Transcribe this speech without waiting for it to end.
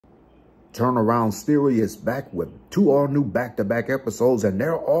Turnaround Theory is back with 2 all-new back-to-back episodes, and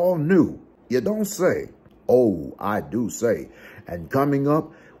they're all new. You don't say. Oh, I do say. And coming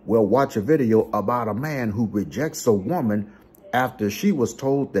up, we'll watch a video about a man who rejects a woman after she was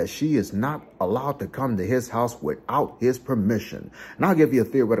told that she is not allowed to come to his house without his permission. And I'll give you a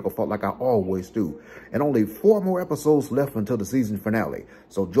theoretical thought like I always do. And only 4 more episodes left until the season finale.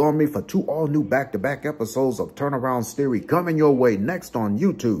 So join me for 2 all-new back-to-back episodes of Turnaround Theory coming your way next on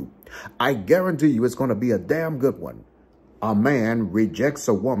YouTube. I guarantee you it's going to be a damn good one. A man rejects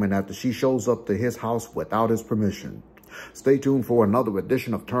a woman after she shows up to his house without his permission. Stay tuned for another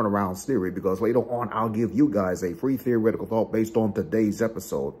edition of Turnaround Theory, because later on I'll give you guys a free theoretical thought based on today's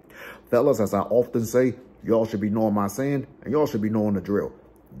episode. Fellas, as I often say, y'all should be knowing my saying, and y'all should be knowing the drill.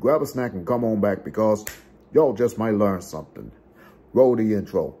 Grab a snack and come on back, because y'all just might learn something. Roll the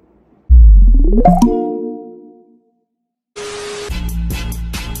intro.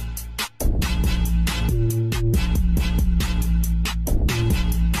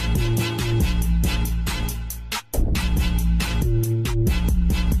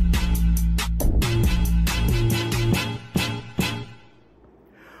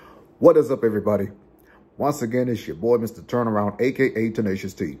 What is up, everybody? Once again, it's your boy, Mr. Turnaround, aka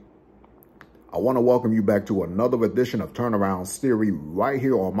Tenacious T. I want to welcome you back to another edition of Turnaround Theory right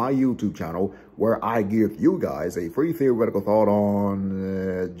here on my YouTube channel, where I give you guys a free theoretical thought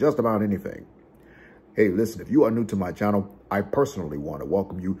on just about anything. Hey, listen, if you are new to my channel, I personally want to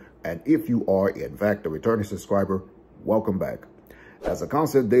welcome you. And if you are, in fact, a returning subscriber, welcome back. As a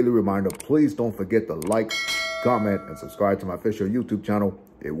constant daily reminder, please don't forget to like, comment, and subscribe to my official YouTube channel.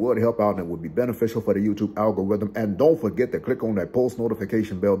 It would help out and it would be beneficial for the YouTube algorithm. And don't forget to click on that post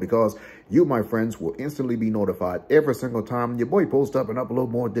notification bell, because you, my friends, will instantly be notified every single time your boy posts up and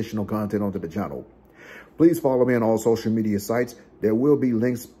upload more additional content onto the channel. Please follow me on all social media sites. There will be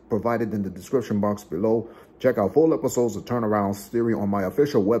links provided in the description box below. Check out full episodes of Turnaround Theory on my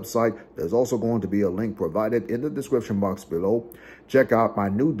official website. There's also going to be a link provided in the description box below. Check out my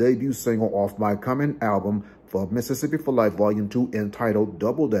new debut single off my coming album for Mississippi for Life Volume 2 entitled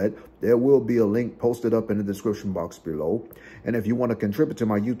Double That. There will be a link posted up in the description box below. And if you want to contribute to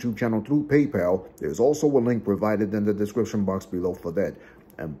my YouTube channel through PayPal, there's also a link provided in the description box below for that.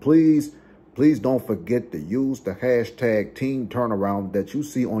 And please don't forget to use the hashtag Team Turnaround that you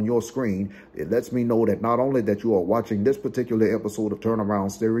see on your screen. It lets me know that not only that you are watching this particular episode of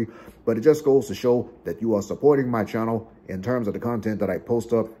Turnaround Theory, but it just goes to show that you are supporting my channel in terms of the content that I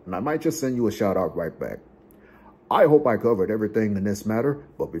post up. And I might just send you a shout out right back. I hope I covered everything in this matter,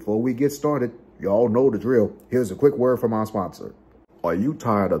 but before we get started, y'all know the drill. Here's a quick word from our sponsor. Are you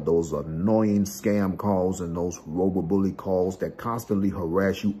tired of those annoying scam calls and those robobully calls that constantly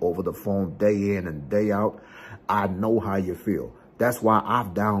harass you over the phone day in and day out? I know how you feel. That's why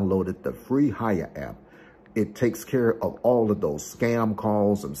I've downloaded the free Hire app. It takes care of all of those scam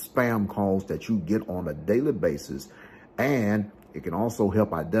calls and spam calls that you get on a daily basis. And it can also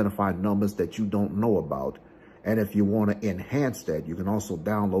help identify numbers that you don't know about. And if you want to enhance that, you can also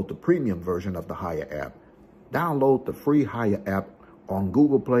download the premium version of the Hire app. Download the free Hire app on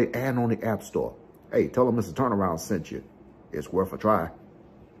Google Play and on the App Store. Hey, tell them Mr. Turnaround sent you. It's worth a try.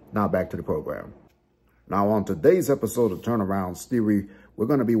 Now back to the program. Now on today's episode of Turnaround Theory, we're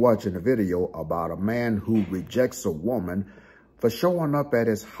going to be watching a video about a man who rejects a woman for showing up at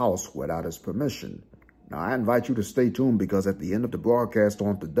his house without his permission. Now, I invite you to stay tuned, because at the end of the broadcast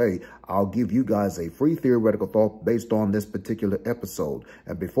on today, I'll give you guys a free theoretical thought based on this particular episode.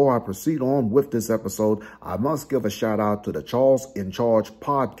 And before I proceed on with this episode, I must give a shout out to the Charles in Charge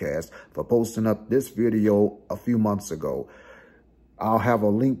podcast for posting up this video a few months ago. I'll have a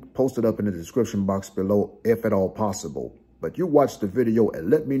link posted up in the description box below if at all possible. But you watch the video and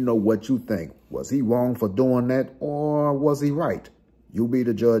let me know what you think. Was he wrong for doing that, or was he right? You be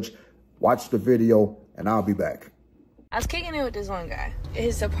the judge. Watch the video, and I'll be back. I was kicking it with this one guy.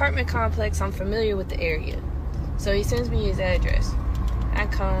 His apartment complex, I'm familiar with the area. So he sends me his address. I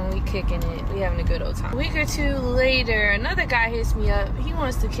come, we kicking it, we having a good old time. A week or two later, another guy hits me up. He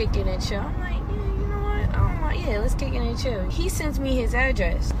wants to kick it and chill. I'm like, yeah, you know what? I'm like, yeah, let's kick it and chill. He sends me his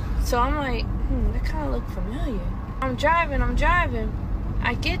address. So I'm like, that kind of look familiar. I'm driving.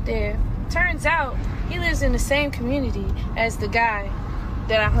 I get there. Turns out he lives in the same community as the guy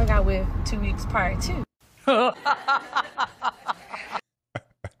that I hung out with 2 weeks prior to.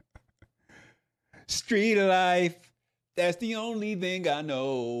 Street life, that's the only thing I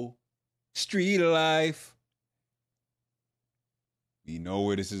know. Street life. You know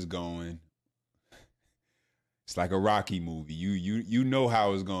where this is going. It's like a Rocky movie. You know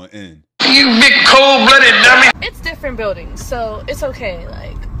how it's going to end. You big cold-blooded dummy. It's different buildings, so it's okay.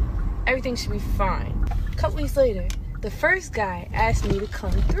 Like, Everything should be fine. A couple weeks later, the first guy asked me to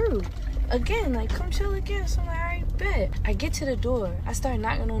come through. Again, like, come chill again. So I'm like, all right, bet. I get to the door. I start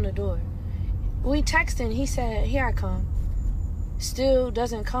knocking on the door. We texting. He said, here I come. Still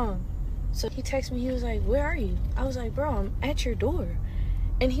doesn't come. So he texted me. He was like, where are you? I was like, bro, I'm at your door.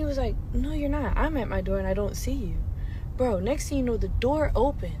 And he was like, no, you're not. I'm at my door and I don't see you. Bro, next thing you know, the door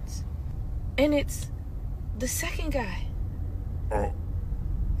opens. And it's the second guy.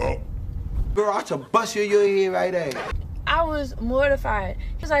 Girl, I should bust your head right there. I was mortified.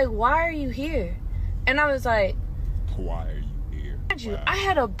 He was like, why are you here? And I was like, Why are you here? Wow. I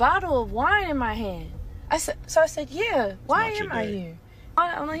had a bottle of wine in my hand. I said, yeah, why am I here?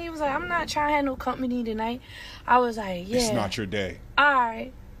 He was like, I'm not trying to have no company tonight. I was like, yeah. It's not your day. All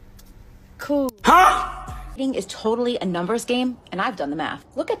right. Cool. Huh? Dating is totally a numbers game, and I've done the math.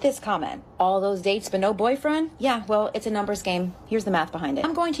 Look at this comment. All those dates but no boyfriend? Yeah, well, it's a numbers game. Here's the math behind it.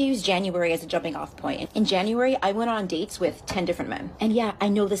 I'm going to use January as a jumping off point. In January, I went on dates with 10 different men. And yeah, I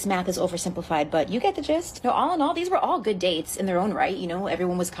know this math is oversimplified, but you get the gist. No, all in all, these were all good dates in their own right. You know,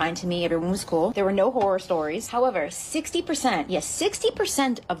 everyone was kind to me. Everyone was cool. There were no horror stories. However, 60%, yes,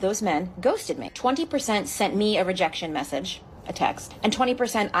 60% of those men ghosted me. 20% sent me a rejection message, a text, and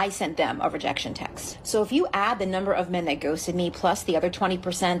 20% I sent them a rejection text. So if you add the number of men that ghosted me plus the other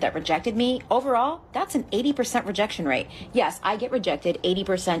 20% that rejected me, overall, that's an 80% rejection rate. Yes, I get rejected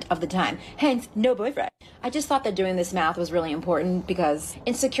 80% of the time, hence no boyfriend. I just thought that doing this math was really important because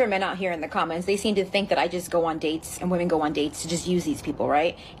insecure men out here in the comments, they seem to think that I just go on dates and women go on dates to just use these people,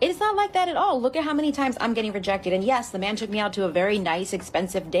 right? It's not like that at all. Look at how many times I'm getting rejected. And yes, the man took me out to a very nice,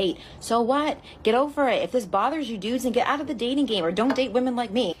 expensive date. So what? Get over it. If this bothers you dudes, then get out of the dating game or don't date women like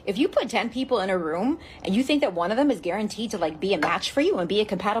me. If you put 10 people in a room and you think that one of them is guaranteed to like be a match for you and be a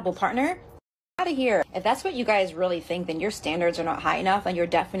compatible partner, out of here. If that's what you guys really think, then your standards are not high enough and you're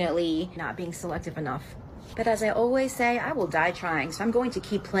definitely not being selective enough. But as I always say, I will die trying. So I'm going to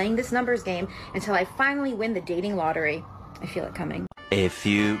keep playing this numbers game until I finally win the dating lottery. I feel it coming. A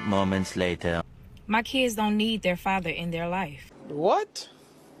few moments later. My kids don't need their father in their life. What?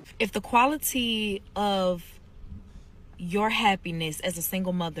 If the quality of your happiness as a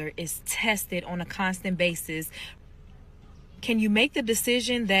single mother is tested on a constant basis, can you make the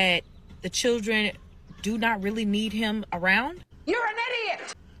decision that the children do not really need him around? You're an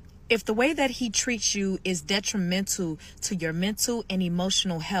idiot! If the way that he treats you is detrimental to your mental and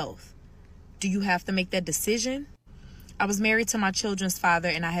emotional health, do you have to make that decision? I was married to my children's father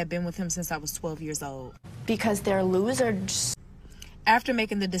and I had been with him since I was 12 years old. Because they're losers. After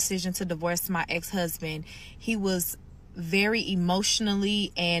making the decision to divorce my ex-husband, he was very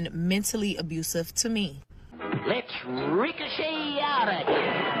emotionally and mentally abusive to me. Let's ricochet out of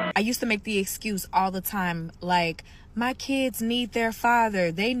here. I used to make the excuse all the time, like, my kids need their father.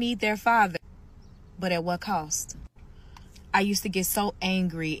 They need their father. But at what cost? I used to get so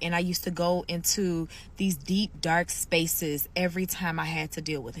angry and I used to go into these deep, dark spaces every time I had to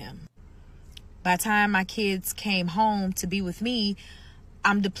deal with him. By the time my kids came home to be with me,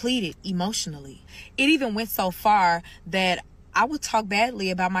 I'm depleted emotionally. It even went so far that I would talk badly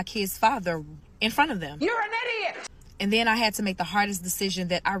about my kid's father in front of them. You're an idiot! And then I had to make the hardest decision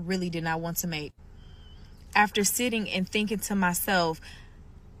that I really did not want to make. After sitting and thinking to myself,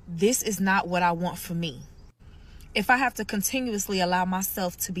 this is not what I want for me. If I have to continuously allow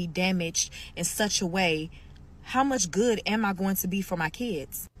myself to be damaged in such a way, how much good am I going to be for my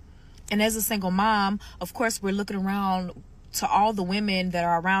kids? And as a single mom, of course, we're looking around to all the women that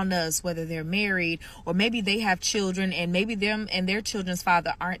are around us, whether they're married or maybe they have children and maybe them and their children's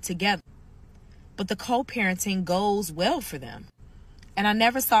father aren't together. But the co-parenting goes well for them. And I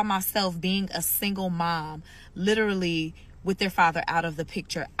never saw myself being a single mom, literally with their father out of the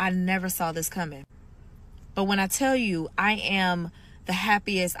picture. I never saw this coming. But when I tell you, I am the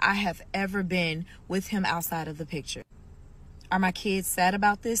happiest I have ever been with him outside of the picture. Are my kids sad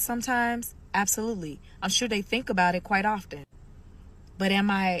about this sometimes? Absolutely. I'm sure they think about it quite often. But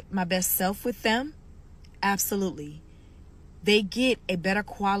am I my best self with them? Absolutely. They get a better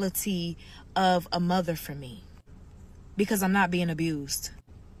quality of a mother from me because I'm not being abused.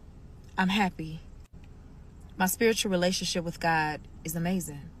 I'm happy. My spiritual relationship with God is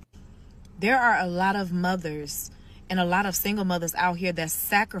amazing. There are a lot of mothers and a lot of single mothers out here that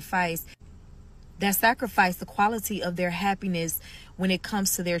sacrifice the quality of their happiness when it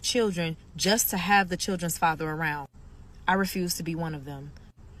comes to their children just to have the children's father around. I refuse to be one of them.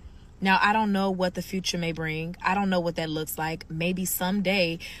 Now, I don't know what the future may bring. I don't know what that looks like. Maybe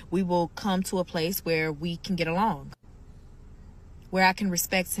someday we will come to a place where we can get along, where I can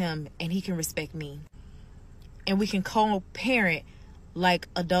respect him and he can respect me. And we can co-parent like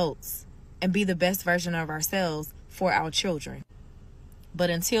adults and be the best version of ourselves for our children. But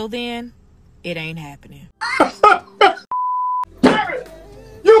until then, it ain't happening.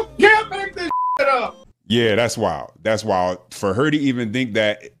 You can't make this shit up. Yeah, that's wild. That's wild. For her to even think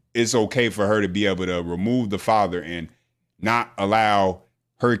that it's okay for her to be able to remove the father and not allow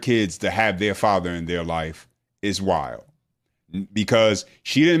her kids to have their father in their life is wild. Because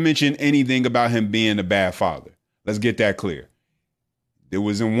she didn't mention anything about him being a bad father. Let's get that clear. There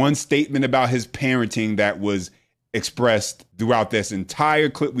wasn't one statement about his parenting that was expressed throughout this entire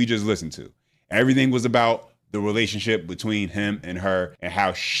clip we just listened to. Everything was about the relationship between him and her and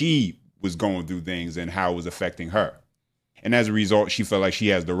how she was going through things and how it was affecting her. And as a result, she felt like she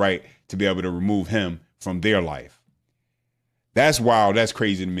has the right to be able to remove him from their life. That's wild. That's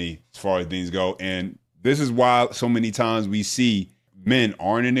crazy to me as far as things go. And this is why so many times we see men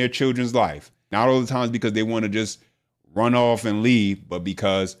aren't in their children's life. Not all the times because they want to just run off and leave, but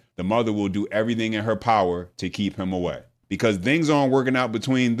because the mother will do everything in her power to keep him away. Because things aren't working out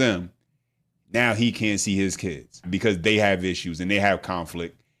between them. Now he can't see his kids because they have issues and they have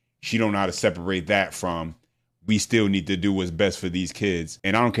conflict. She don't know how to separate that from we still need to do what's best for these kids.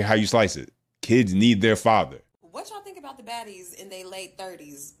 And I don't care how you slice it. Kids need their father. What y'all think about the baddies in their late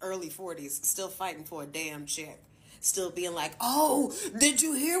 30s, early 40s, still fighting for a damn check? Still being like, oh, did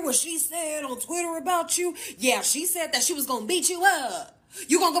you hear what she said on Twitter about you? Yeah, she said that she was going to beat you up.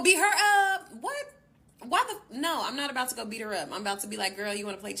 You going to go beat her up? What? No, I'm not about to go beat her up. I'm about to be like, girl, you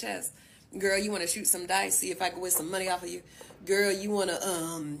want to play chess? Girl, you want to shoot some dice, see if I can win some money off of you? Girl, you want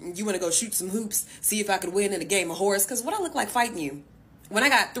to go shoot some hoops, see if I could win in a game of horse? Because what I look like fighting you? When I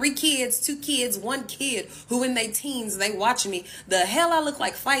got 3 kids, 2 kids, 1 kid who in their teens, they watching me, the hell I look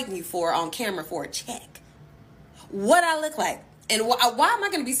like fighting you for on camera for a check? What I look like? And why am I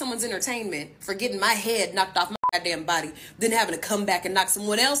going to be someone's entertainment for getting my head knocked off my goddamn body, then having to come back and knock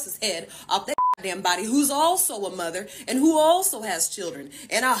someone else's head off their goddamn body who's also a mother and who also has children?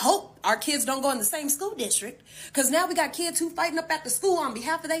 And I hope our kids don't go in the same school district, because now we got kids who fighting up at the school on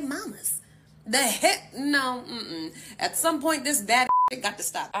behalf of their mamas. The heck? No. At some point, this bad shit got to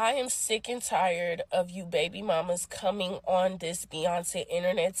stop. I am sick and tired of you baby mamas coming on this Beyonce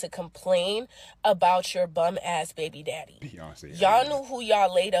internet to complain about your bum ass baby daddy. Beyonce. Y'all knew who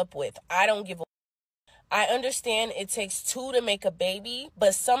y'all laid up with. I don't give a. I understand it takes 2 to make a baby,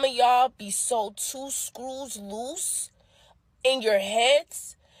 but some of y'all be so 2 screws loose in your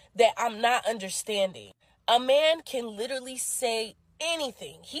heads that I'm not understanding. A man can literally say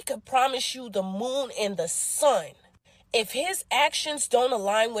anything. He could promise you the moon and the sun. If his actions don't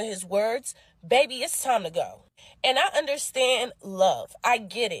align with his words, baby, it's time to go. And I understand love. I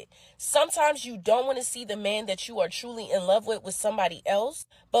get it. Sometimes you don't want to see the man that you are truly in love with somebody else.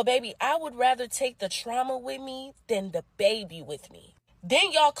 But baby, I would rather take the trauma with me than the baby with me.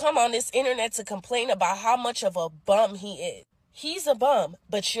 Then y'all come on this internet to complain about how much of a bum he is. He's a bum,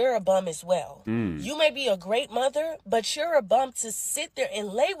 but you're a bum as well. You may be a great mother, but you're a bum to sit there and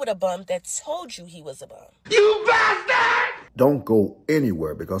lay with a bum that told you he was a bum. You bastard! Don't go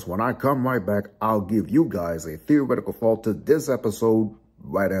anywhere, because when I come right back, I'll give you guys a theoretical thought to this episode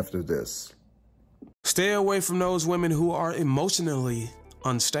right after this. Stay away from those women who are emotionally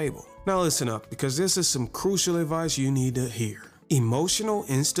unstable. Now listen up, because this is some crucial advice you need to hear. Emotional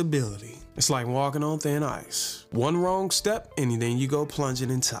instability. It's like walking on thin ice. One wrong step and then you go plunging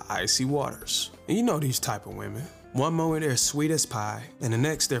into icy waters. And you know these type of women. One moment they're sweet as pie, and the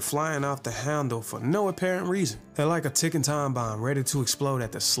next they're flying off the handle for no apparent reason. They're like a ticking time bomb ready to explode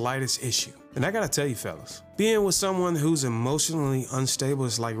at the slightest issue. And I gotta tell you fellas, being with someone who's emotionally unstable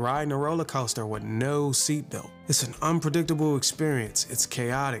is like riding a roller coaster with no seatbelt. It's an unpredictable experience, it's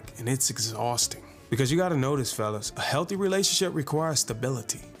chaotic, and it's exhausting. Because you gotta notice, fellas, a healthy relationship requires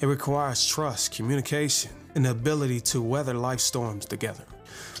stability. It requires trust, communication, and the ability to weather life storms together.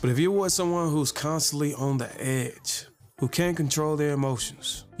 But if you're with someone who's constantly on the edge, who can't control their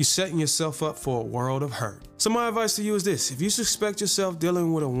emotions, you're setting yourself up for a world of hurt. So my advice to you is this: if you suspect yourself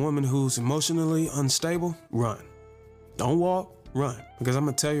dealing with a woman who's emotionally unstable, run. Don't walk, run. Because I'm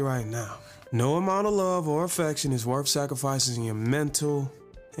gonna tell you right now, no amount of love or affection is worth sacrificing your mental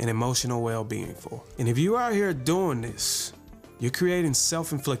and emotional well-being for. And if you out here doing this, you're creating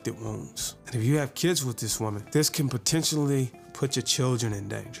self-inflicted wounds. And if you have kids with this woman, this can potentially put your children in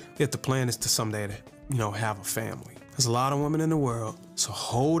danger. If the plan is to someday to, have a family. There's a lot of women in the world, so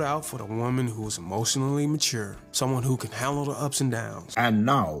hold out for the woman who's emotionally mature, someone who can handle the ups and downs. And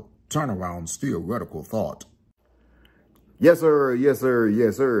now, Turneround's theoretical thought. Yes, sir. Yes, sir.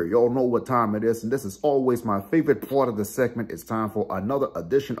 Yes, sir. Y'all know what time it is, and this is always my favorite part of the segment. It's time for another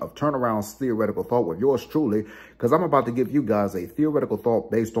edition of Turnaround's Theoretical Thought with yours truly, because I'm about to give you guys a theoretical thought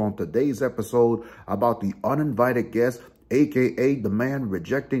based on today's episode about the uninvited guest, aka the man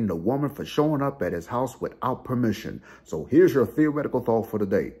rejecting the woman for showing up at his house without permission. So here's your theoretical thought for the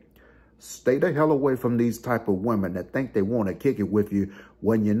day. Stay the hell away from these type of women that think they want to kick it with you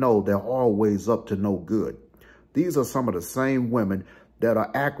when you know they're always up to no good. These are some of the same women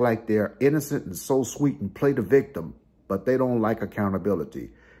that'll act like they're innocent and so sweet and play the victim, but they don't like accountability.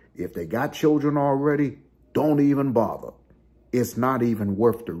 If they got children already, don't even bother. It's not even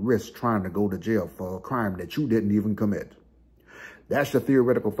worth the risk trying to go to jail for a crime that you didn't even commit. That's your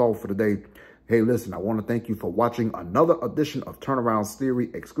theoretical thought for today. Hey, listen, I want to thank you for watching another edition of Turnaround's Theory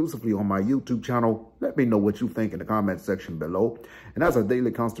exclusively on my YouTube channel. Let me know what you think in the comment section below. And as a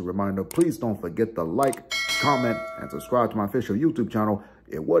daily constant reminder, please don't forget to like, comment, and subscribe to my official YouTube channel.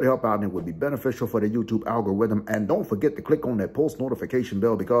 It would help out and it would be beneficial for the YouTube algorithm. And don't forget to click on that post notification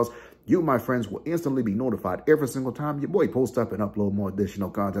bell because you, my friends, will instantly be notified every single time your boy posts up and upload more additional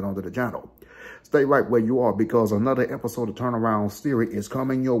content onto the channel. Stay right where you are because another episode of Turnaround's Theory is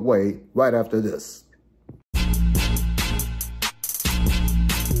coming your way right after this.